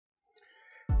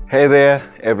Hey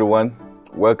there everyone,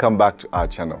 welcome back to our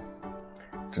channel.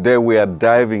 Today we are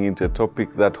diving into a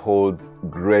topic that holds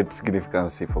great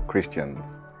significance for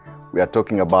Christians. We are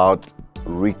talking about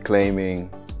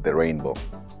reclaiming the rainbow.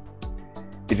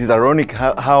 It is ironic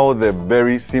how the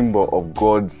very symbol of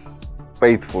God's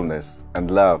faithfulness and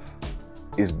love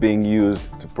is being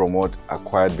used to promote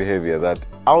acquired behavior that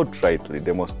outrightly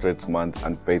demonstrates man's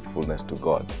unfaithfulness to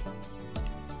God.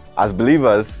 As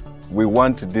believers, we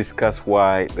want to discuss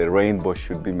why the rainbow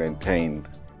should be maintained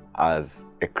as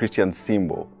a Christian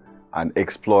symbol and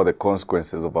explore the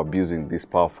consequences of abusing this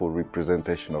powerful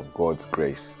representation of God's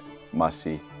grace,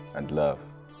 mercy, and love.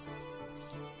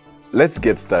 Let's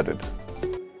get started.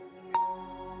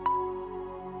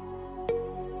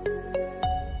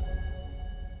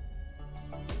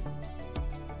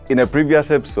 In a previous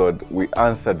episode, we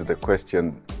answered the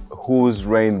question, whose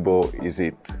rainbow is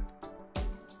it?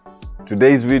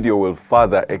 Today's video will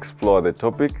further explore the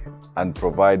topic and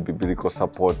provide biblical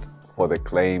support for the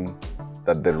claim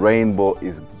that the rainbow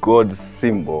is God's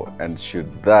symbol and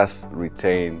should thus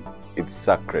retain its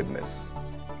sacredness.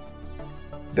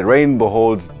 The rainbow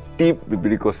holds deep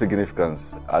biblical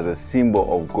significance as a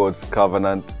symbol of God's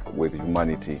covenant with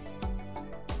humanity.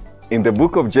 In the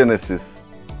book of Genesis,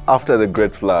 after the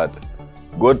great flood,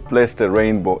 God placed a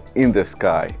rainbow in the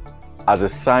sky as a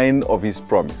sign of His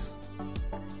promise.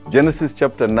 Genesis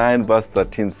chapter 9 verse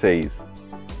 13 says,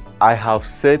 "I have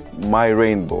set my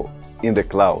rainbow in the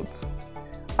clouds,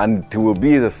 and it will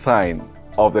be the sign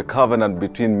of the covenant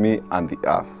between me and the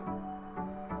earth."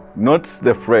 Notice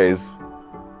the phrase,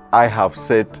 "I have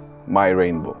set my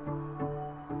rainbow."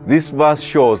 This verse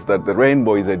shows that the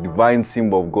rainbow is a divine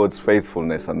symbol of God's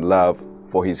faithfulness and love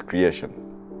for His creation.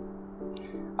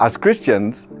 As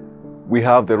Christians, we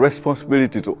have the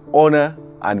responsibility to honor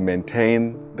and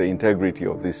maintain the integrity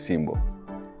of this symbol.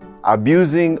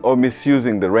 Abusing or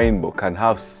misusing the rainbow can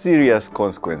have serious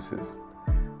consequences.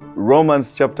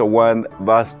 Romans chapter 1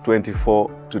 verse 24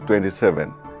 to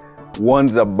 27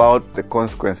 warns about the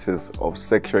consequences of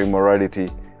sexual immorality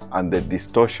and the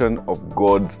distortion of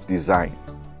God's design.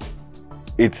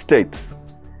 It states,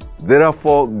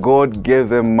 "Therefore God gave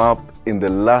them up in the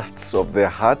lusts of their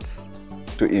hearts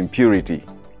to impurity,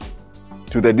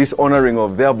 to the dishonouring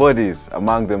of their bodies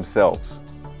among themselves.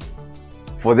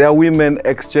 For their women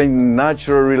exchanged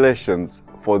natural relations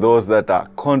for those that are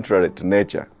contrary to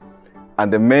nature,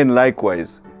 and the men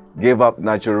likewise gave up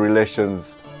natural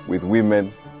relations with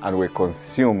women and were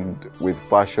consumed with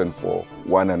passion for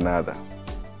one another."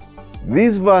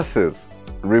 These verses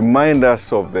remind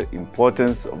us of the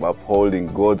importance of upholding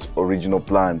God's original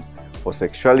plan for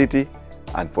sexuality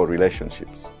and for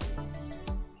relationships.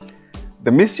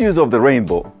 The misuse of the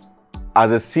rainbow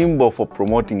as a symbol for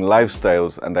promoting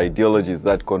lifestyles and ideologies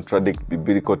that contradict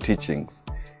biblical teachings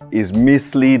is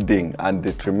misleading and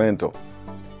detrimental.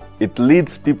 It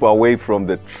leads people away from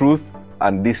the truth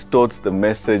and distorts the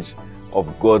message of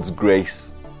God's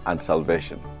grace and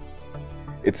salvation.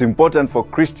 It's important for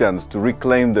Christians to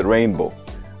reclaim the rainbow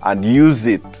and use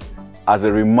it as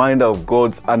a reminder of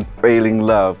God's unfailing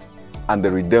love and the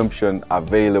redemption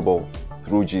available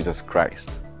through Jesus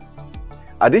Christ.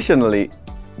 Additionally,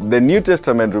 the New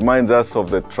Testament reminds us of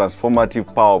the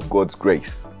transformative power of God's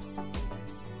grace.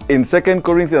 In 2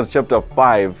 Corinthians chapter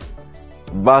 5,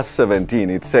 verse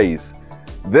 17, it says,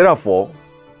 "Therefore,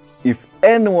 if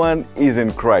anyone is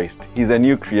in Christ, he is a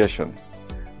new creation.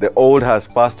 The old has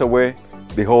passed away,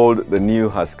 behold, the new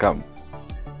has come."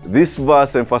 This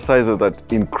verse emphasizes that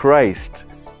in Christ,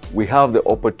 we have the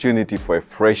opportunity for a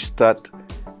fresh start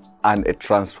and a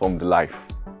transformed life.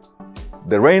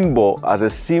 The rainbow, as a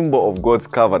symbol of God's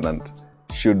covenant,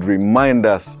 should remind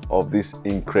us of this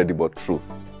incredible truth.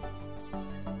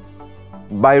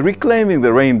 By reclaiming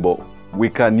the rainbow, we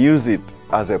can use it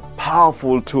as a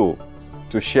powerful tool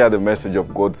to share the message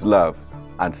of God's love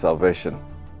and salvation.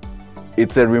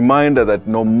 It's a reminder that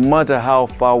no matter how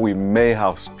far we may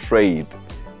have strayed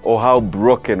or how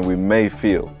broken we may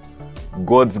feel,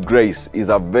 God's grace is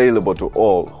available to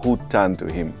all who turn to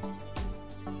Him.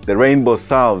 The rainbow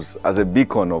serves as a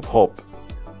beacon of hope,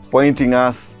 pointing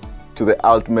us to the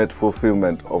ultimate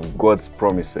fulfillment of God's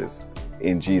promises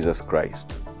in Jesus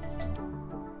Christ.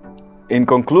 In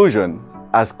conclusion,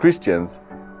 as Christians,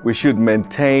 we should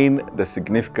maintain the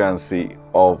significance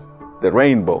of the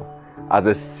rainbow as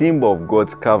a symbol of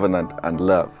God's covenant and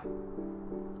love.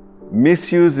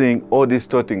 Misusing or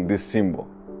distorting this symbol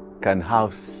can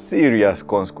have serious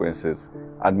consequences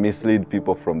and mislead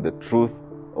people from the truth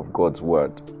of God's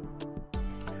Word.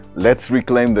 Let's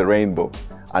reclaim the rainbow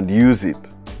and use it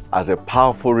as a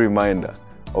powerful reminder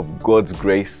of God's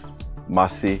grace,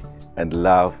 mercy, and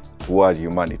love toward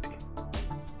humanity.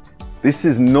 This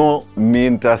is no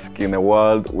mean task in a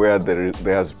world where there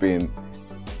has been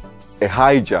a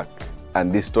hijack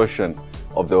and distortion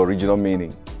of the original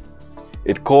meaning.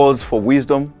 It calls for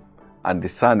wisdom and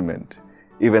discernment,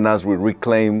 even as we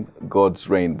reclaim God's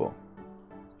rainbow.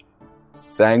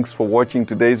 Thanks for watching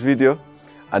today's video,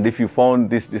 and if you found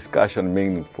this discussion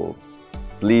meaningful,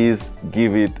 please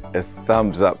give it a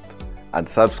thumbs up and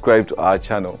subscribe to our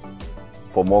channel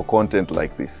for more content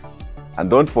like this. And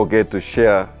don't forget to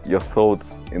share your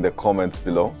thoughts in the comments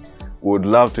below. We would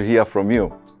love to hear from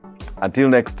you. Until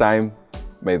next time,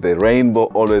 may the rainbow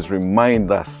always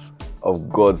remind us of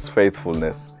God's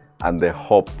faithfulness and the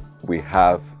hope we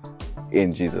have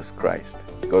in Jesus Christ.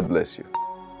 God bless you.